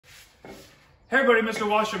Hey everybody, Mr.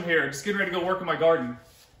 Washam here, just getting ready to go work in my garden.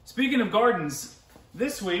 Speaking of gardens,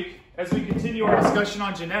 this week, as we continue our discussion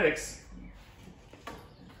on genetics,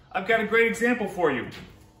 I've got a great example for you.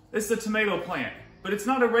 This is a tomato plant, but it's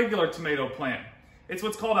not a regular tomato plant. It's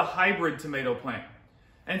what's called a hybrid tomato plant.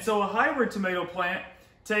 And so a hybrid tomato plant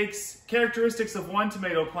takes characteristics of one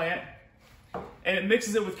tomato plant and it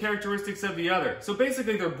mixes it with characteristics of the other. So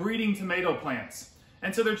basically they're breeding tomato plants.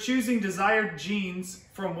 And so they're choosing desired genes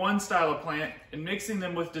from one style of plant and mixing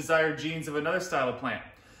them with desired genes of another style of plant.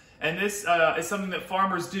 And this is something that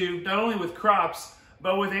farmers do not only with crops,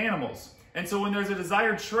 but with animals. And so when there's a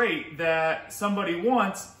desired trait that somebody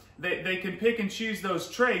wants, they can pick and choose those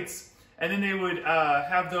traits, and then they would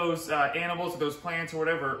have those animals or those plants or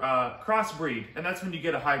whatever crossbreed, and that's when you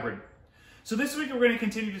get a hybrid. So this week we're going to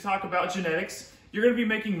continue to talk about genetics. You're going to be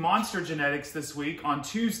making monster genetics this week on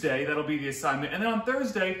Tuesday. That'll be the assignment. And then on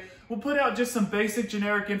Thursday, we'll put out just some basic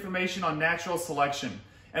generic information on natural selection.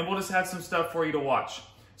 And we'll just have some stuff for you to watch.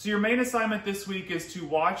 So your main assignment this week is to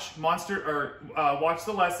watch watch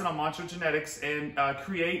the lesson on monster genetics and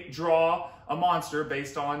draw a monster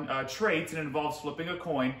based on traits, and it involves flipping a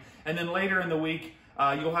coin. And then later in the week,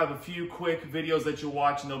 you'll have a few quick videos that you'll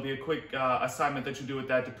watch, and there'll be a quick assignment that you do with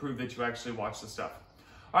that to prove that you actually watch the stuff.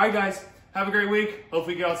 All right, guys. Have a great week.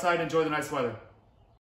 Hopefully you get outside and enjoy the nice weather.